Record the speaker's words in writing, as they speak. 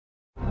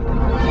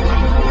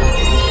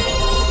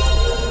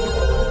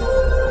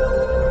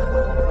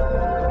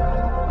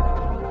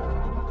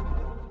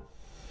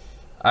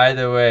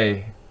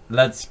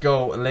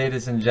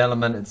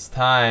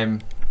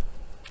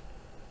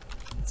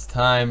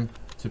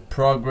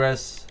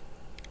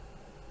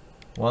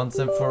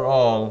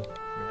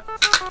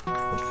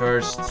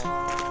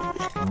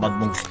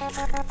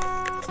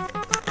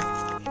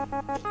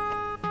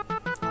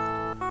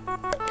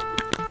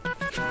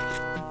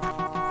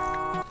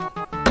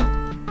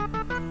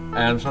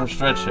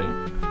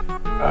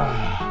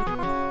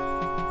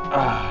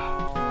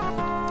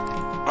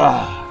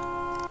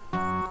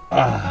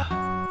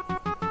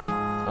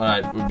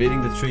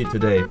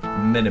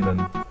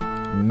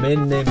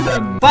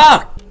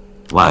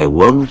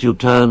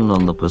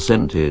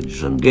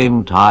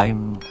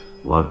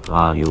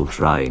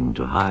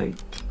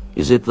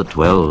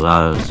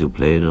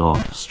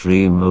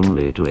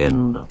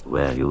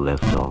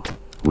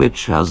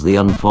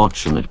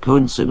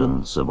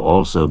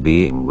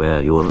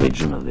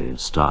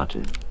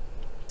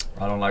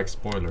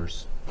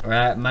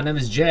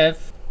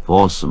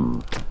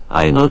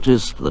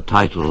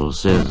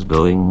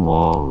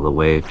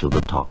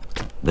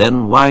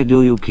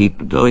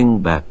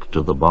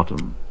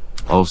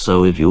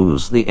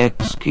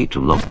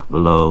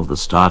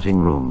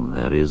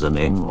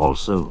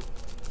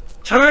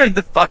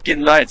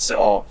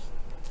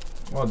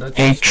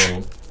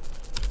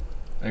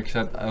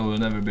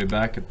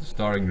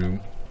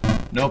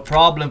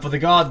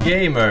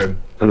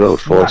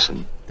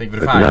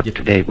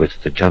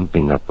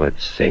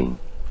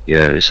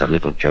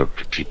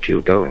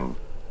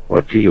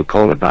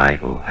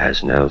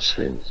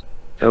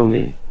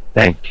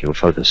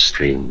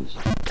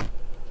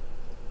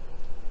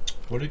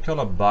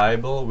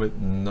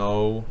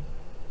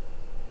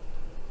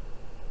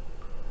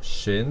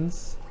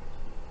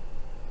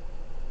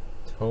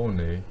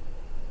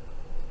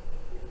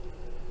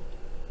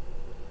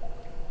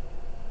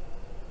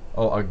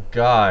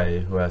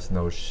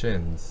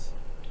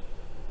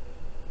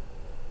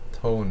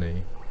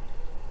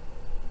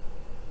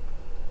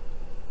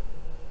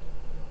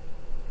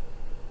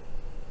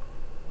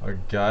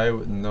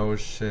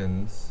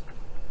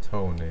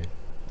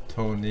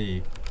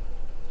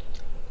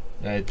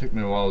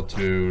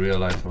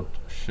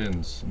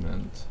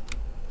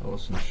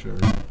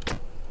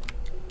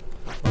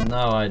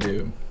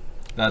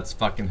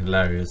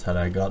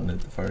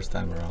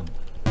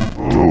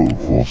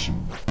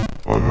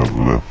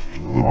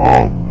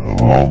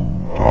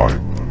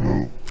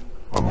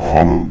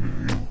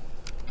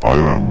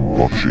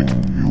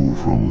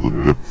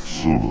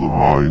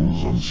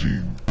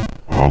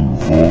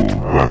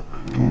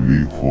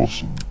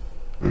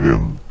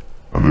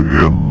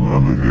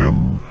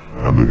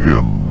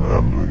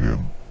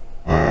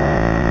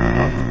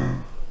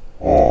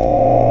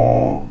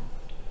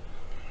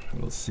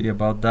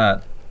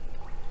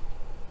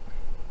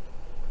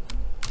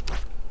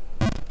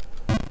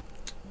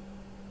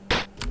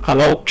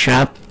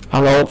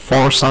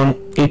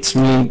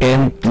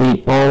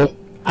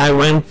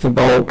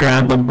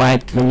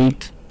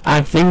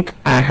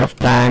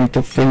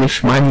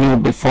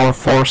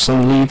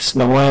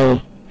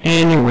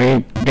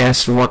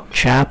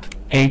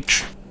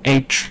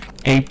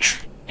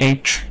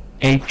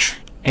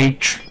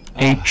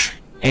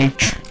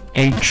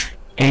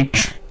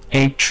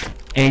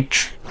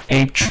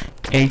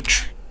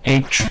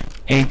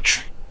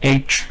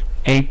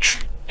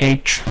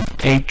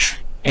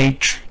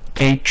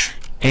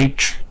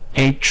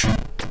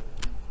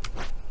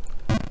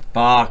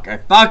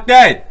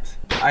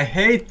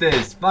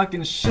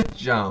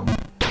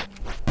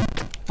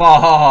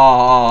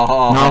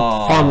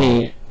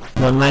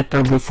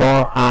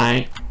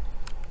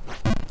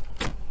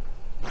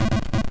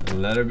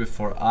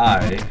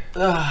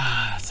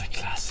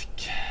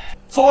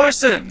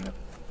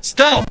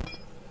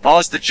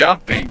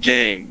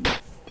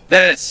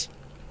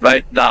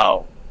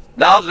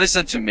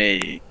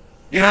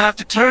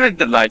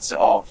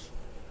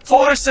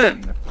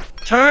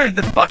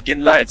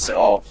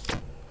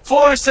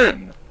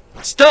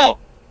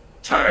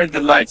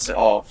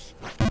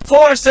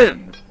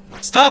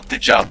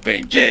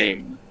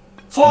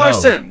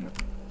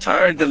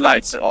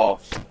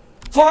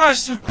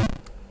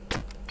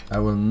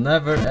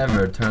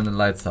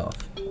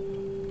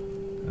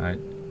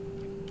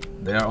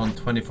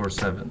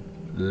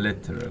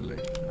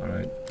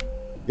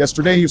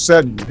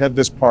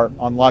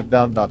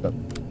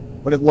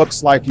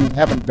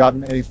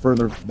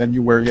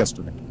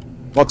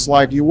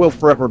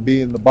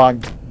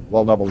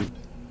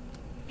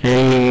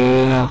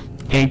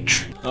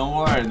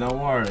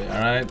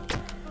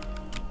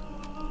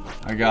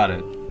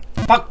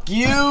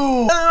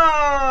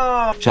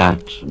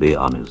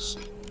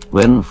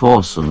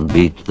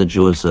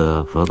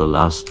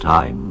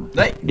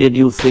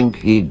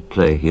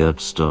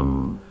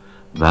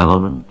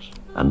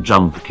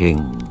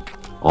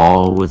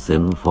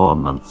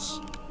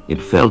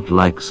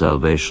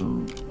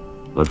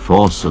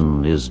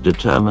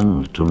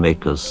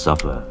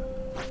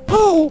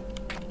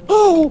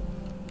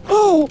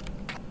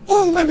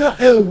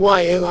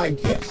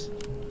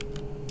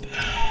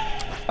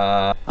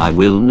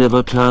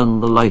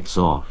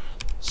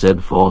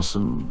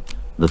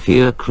the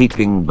fear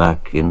creeping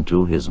back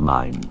into his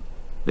mind.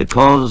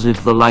 Because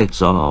if the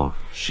lights are off,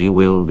 she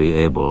will be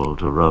able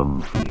to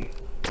roam free.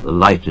 The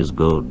light is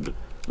good,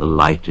 the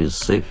light is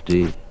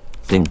safety,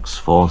 thinks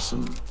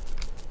Forsen.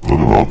 But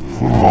not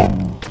for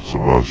long,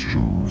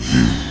 Sebastian.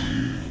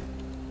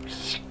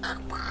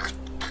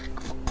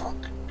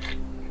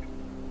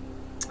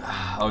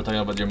 Are we talking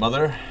about your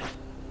mother?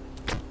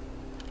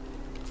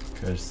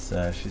 Because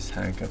she's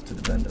handcuffed to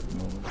the bed at the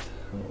moment.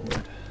 Oh,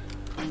 word.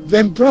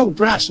 Vem pro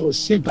braço,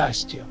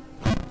 Sebastian.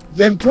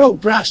 Vem pro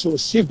braço,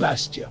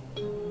 Sebastian.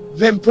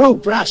 Vem pro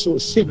braço,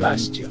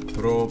 Sebastian.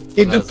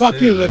 In the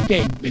popular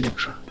game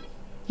Minecraft,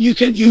 you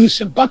can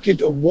use a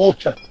bucket of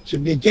water to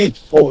negate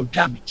fall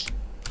damage.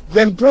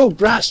 Vem pro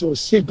braço,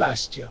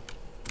 Sebastian.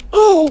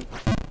 Oh!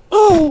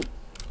 Oh!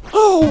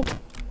 Oh!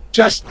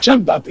 Just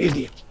jump up,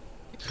 idiot.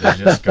 They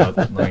just got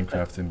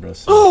Minecraft in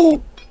Brazil.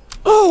 Oh!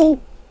 Oh!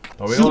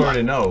 But we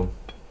already know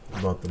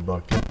about the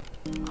bucket.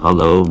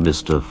 Hello,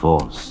 Mr.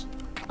 Force.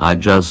 I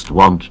just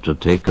want to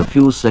take a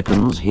few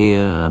seconds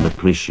here and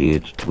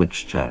appreciate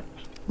Twitch chat.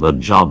 The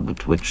job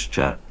Twitch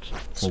chat.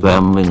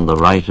 Spamming the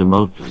right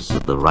emotes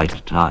at the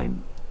right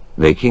time.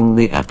 Making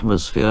the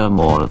atmosphere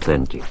more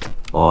authentic.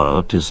 Or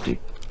artistic.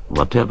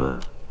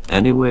 Whatever.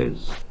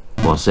 Anyways.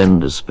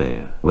 Forsen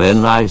despair.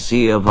 When I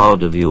see a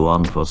VOD of you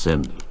on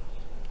Forsen,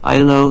 I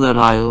know that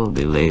I'll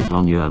be late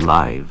on your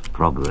live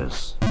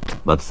progress.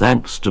 But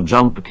thanks to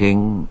Jump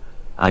King,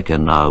 I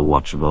can now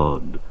watch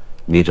VOD.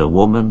 Meet a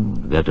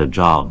woman, get a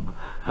job,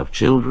 have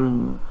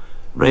children,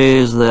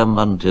 raise them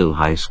until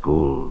high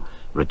school,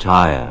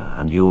 retire,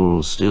 and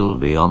you'll still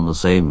be on the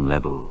same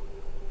level.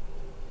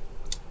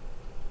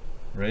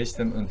 Raise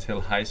them until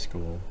high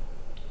school.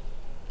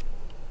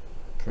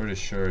 Pretty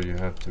sure you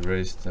have to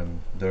raise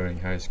them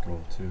during high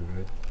school too,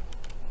 right?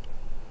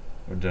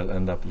 Or they'll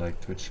end up like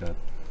Twitch chat.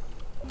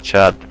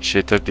 Chat,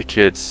 she took the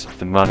kids,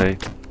 the money,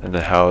 and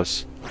the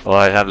house. All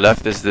I have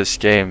left is this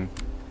game.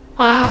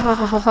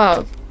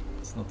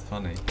 It's not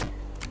funny.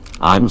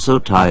 I'm so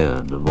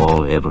tired of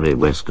every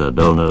Wesker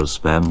donor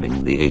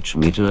spamming the H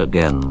meter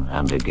again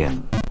and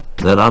again.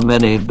 There are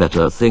many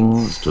better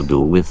things to do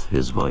with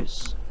his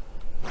voice.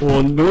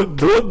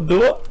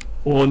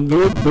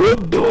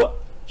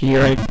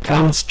 Here it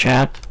comes,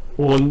 chat.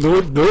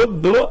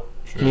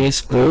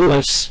 He's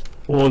clueless.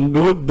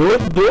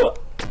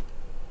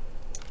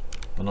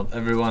 But not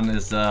everyone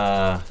is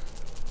a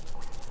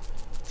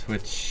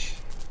Twitch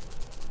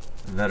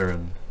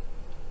veteran.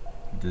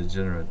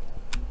 Degenerate.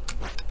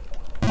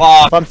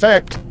 Fuck! Fun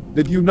fact,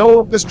 did you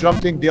know this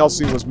jumping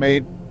DLC was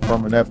made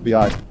from an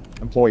FBI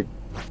employee?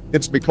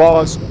 It's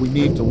because we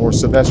need to lure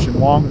Sebastian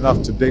long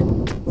enough to dig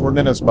for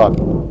Nina's butt.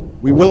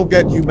 We will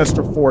get you,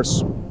 Mr.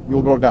 Force.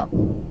 You'll go down.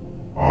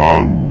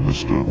 And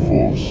Mr.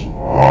 Force,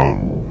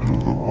 and to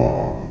the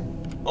bar.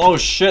 Oh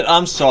shit,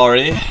 I'm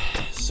sorry.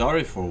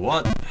 Sorry for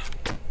what?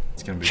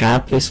 It's gonna be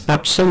Chat is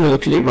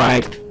absolutely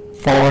right.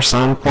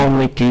 Forsen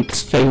only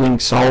keeps failing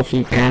so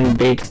he can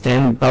take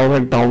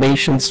 $10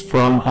 donations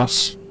from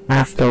us.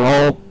 After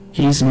all,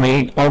 he's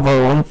made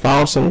over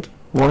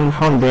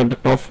 1,100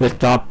 of the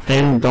top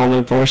 10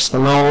 donators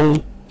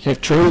alone. He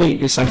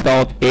truly is a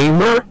god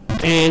gamer.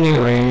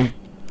 Anyway,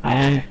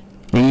 A,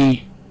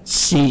 B,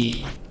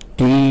 C,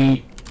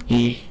 D,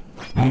 E,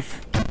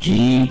 F,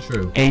 G,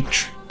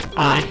 H,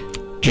 I,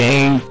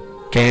 J,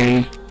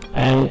 K,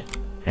 L,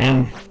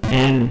 M,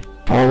 N,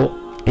 O,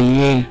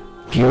 P,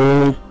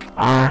 Q,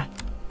 R,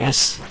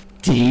 S,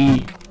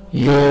 T,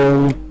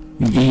 U,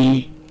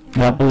 V,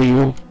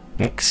 W,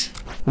 X,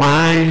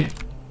 Y.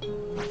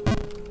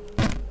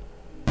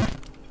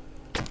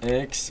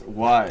 X,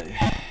 Y.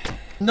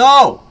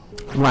 No!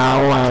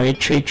 Wow,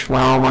 H, H,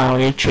 wow,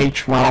 H,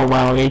 H,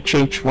 wow, H,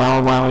 H,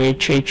 wow,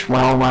 H, H,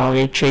 wow,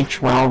 H,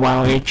 H,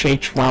 wow, H, H, wow, H,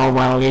 H,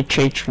 wow, H,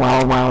 H,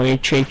 wow,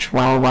 H, H,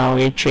 wow,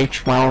 H,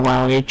 H,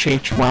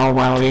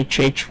 wow, H,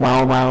 H,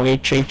 wow,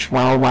 H, H,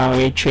 wow,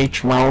 H,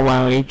 H,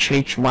 wow, H,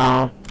 H,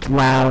 wow.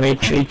 Wow,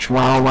 H, H,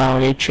 wow,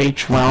 H,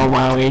 H,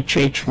 wow, H,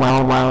 H,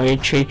 wow,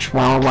 H, H,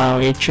 wow,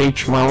 H,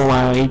 H,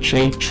 wow, H,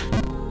 H.